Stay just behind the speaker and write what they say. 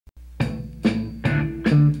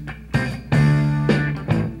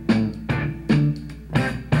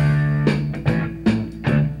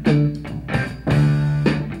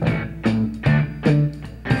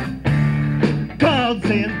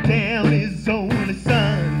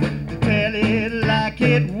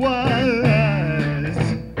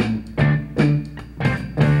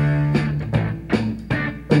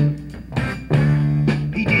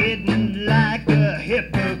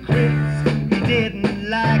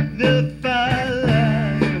the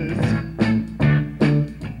fellas.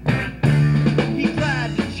 He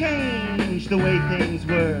tried to change the way things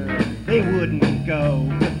were. They wouldn't go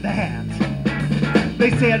with that.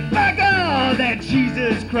 They said, fuck all, that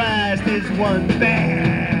Jesus Christ is one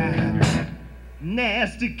bad,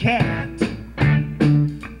 nasty cat.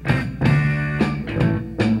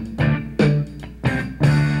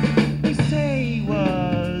 They say he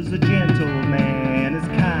was a gentleman, as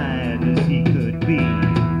kind as he could be.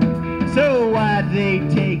 So why'd they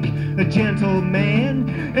take a gentleman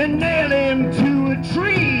and nail him to a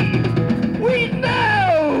tree? We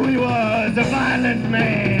know he was a violent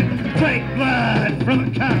man, drank blood from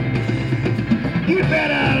a cup. You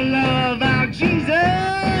better love our Jesus,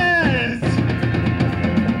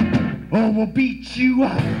 or we'll beat you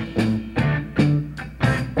up.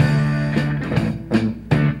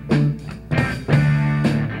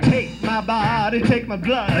 Take my body, take my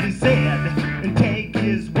blood, he said, and take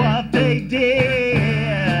is what they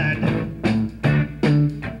did.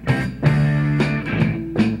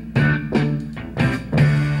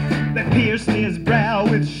 They pierced his brow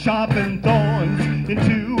with sharpened thorns,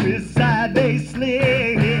 into his side they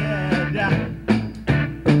slid.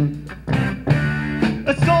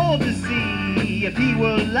 A soul to see if he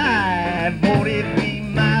were alive, or if he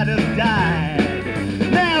might have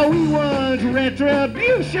died. Now he wants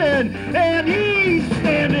retribution, and he's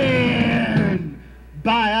standing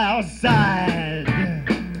by our side.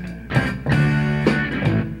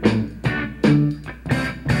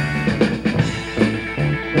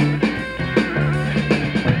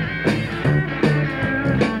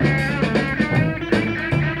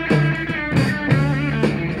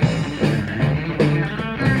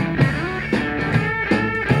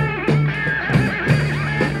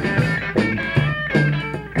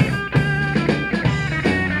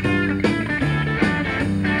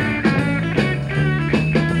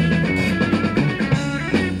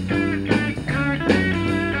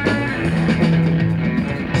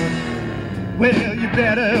 Well, you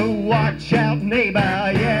better watch out, neighbor,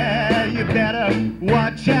 yeah, you better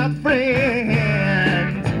watch out,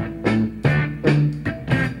 friend.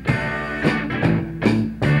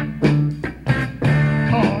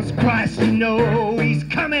 'Cause Christ, you know, he's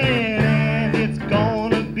coming, and it's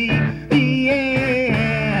gonna be the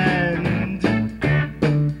end.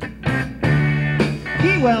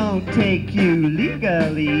 He won't take you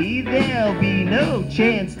legally, there'll be no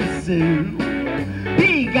chance to sue.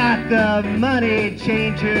 He got the money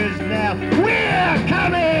changers now. We're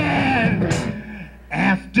coming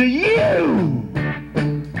after you.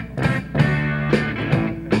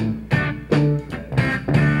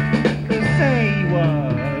 They say he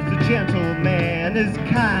was a gentleman, as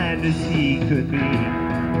kind as he could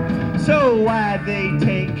be. So why'd they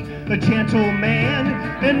take a gentleman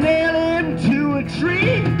and nail him to a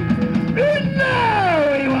tree?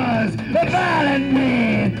 No, he was a violent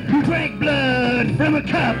man who drank blood from a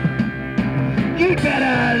cup. You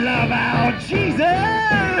better love our Jesus,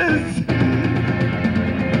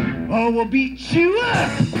 or we'll beat you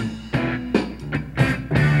up.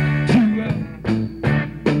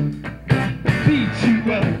 Beat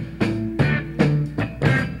you up.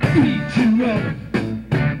 Beat you up.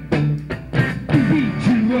 Beat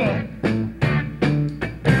you up.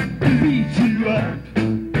 Beat you up.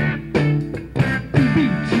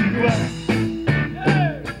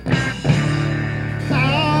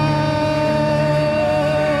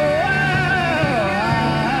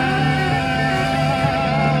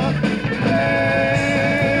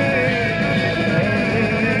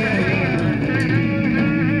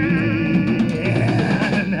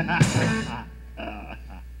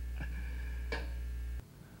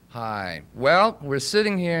 Hi. Well, we're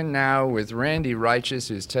sitting here now with Randy Righteous,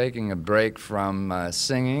 who's taking a break from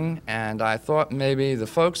singing, and I thought maybe the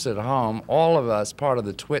folks at home, all of us, part of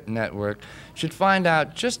the TWIT network, should find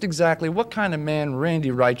out just exactly what kind of man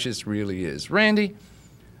Randy Righteous really is. Randy,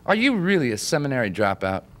 are you really a seminary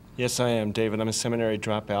dropout? Yes, I am, David. I'm a seminary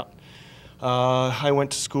dropout. I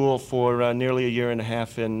went to school for nearly a year and a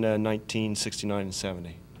half in 1969 and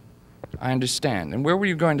 70. I understand. And where were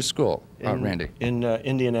you going to school, Randy? In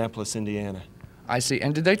Indianapolis, Indiana. I see.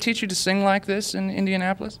 And did they teach you to sing like this in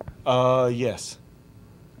Indianapolis? Yes.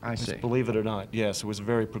 I see. Believe it or not, yes. It was a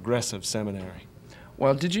very progressive seminary.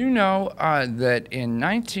 Well, did you know that in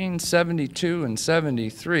 1972 and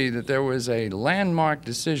 73 that there was a landmark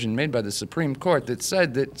decision made by the Supreme Court that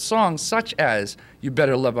said that songs such as "You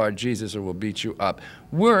Better Love Our Jesus" or "We'll Beat You Up"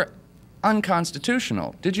 were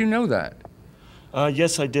unconstitutional? Did you know that?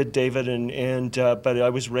 Yes, I did, David, but I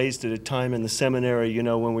was raised at a time in the seminary, you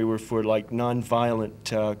know, when we were for like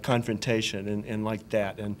nonviolent confrontation and like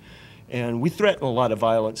that, And we threaten a lot of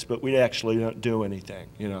violence, but we actually don't do anything,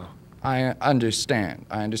 you know. I understand.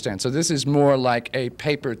 I understand. So this is more like a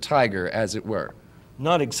paper tiger, as it were.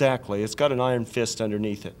 Not exactly. It's got an iron fist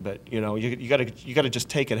underneath it, but you know, you gotta just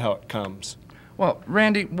take it how it comes. Well,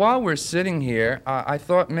 Randy, while we're sitting here, I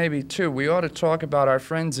thought maybe, too, we ought to talk about our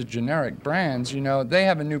friends at Generic Brands. You know, they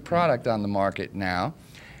have a new product on the market now,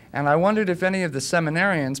 and I wondered if any of the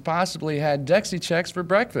seminarians possibly had Dexy checks for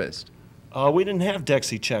breakfast. We didn't have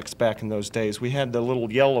Dexy checks back in those days. We had the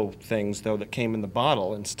little yellow things, though, that came in the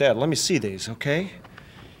bottle instead. Let me see these, okay?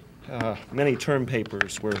 Many term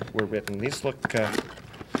papers were written. These look,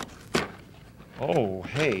 oh,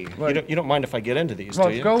 hey, Well, you don't mind if I get into these, Well,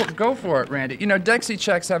 do you? go for it, Randy. You know, Dexy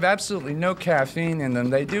checks have absolutely no caffeine in them.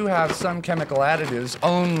 They do have some chemical additives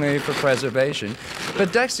only for preservation. But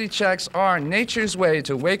Dexy checks are nature's way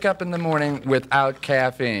to wake up in the morning without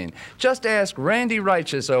caffeine. Just ask Randy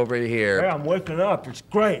Righteous over here. Hey, I'm waking up. It's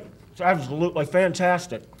great. It's absolutely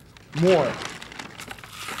fantastic. More.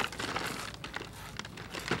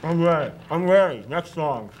 I'm ready. I'm ready. Next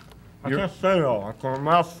song. I can't say no. I got a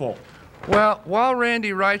mouthful. Well, while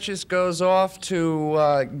Randy Righteous goes off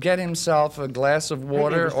to get himself a glass of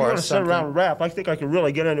water If you or want to sit around something. and rap, I think I can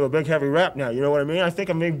really get into a big heavy rap now. You know what I mean? I think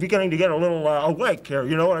I'm beginning to get a little awake here.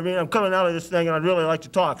 You know what I mean? I'm coming out of this thing and I'd really like to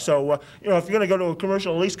talk. So, you know, if you're going to go to a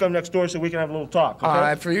commercial, at least come next door so we can have a little talk.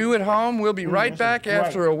 Okay? For you at home, we'll be right back right.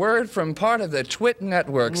 after a word from part of the TWIT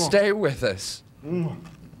network. Stay with us.